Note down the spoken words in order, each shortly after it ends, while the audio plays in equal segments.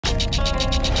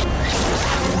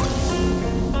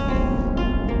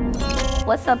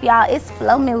What's up, y'all? It's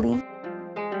Flo Milli.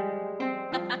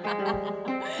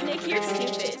 Nick, you're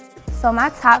stupid. So my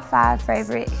top 5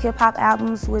 favorite hip-hop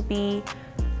albums would be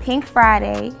Pink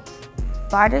Friday,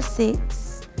 Barter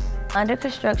 6, Under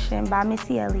Construction by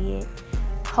Missy Elliott,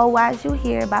 Ho Why's You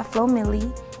Here by Flo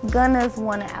Milli, Gunna's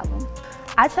Wanna album.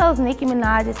 I chose Nicki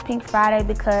Minaj's Pink Friday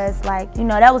because, like, you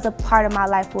know, that was a part of my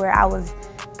life where I was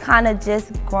kind of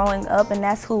just growing up, and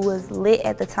that's who was lit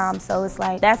at the time. So it's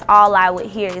like, that's all I would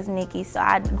hear is Nicki, so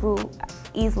I grew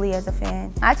easily as a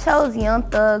fan. I chose Young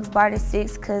Thug's Barter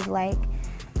 6 because, like,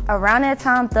 around that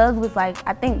time, Thug was, like,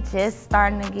 I think just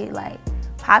starting to get, like,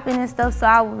 popping and stuff, so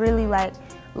I really like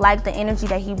the energy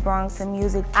that he brought to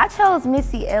music. I chose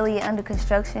Missy Elliott Under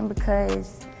Construction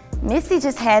because Missy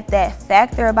just had that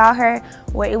factor about her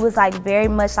where it was like very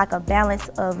much like a balance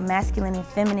of masculine and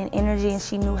feminine energy, and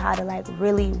she knew how to like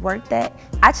really work that.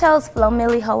 I chose Flo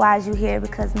Milli, Ho Why's You Here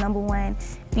because number one,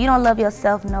 if you don't love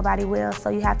yourself, nobody will,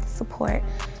 so you have to support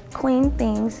queen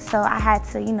things, so I had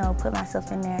to, you know, put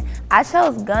myself in there. I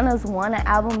chose Gunna's Wanna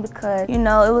album because, you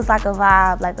know, it was like a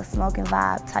vibe, like a smoking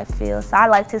vibe type feel, so I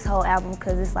liked his whole album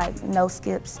because it's like no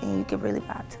skips and you can really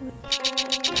vibe to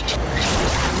it.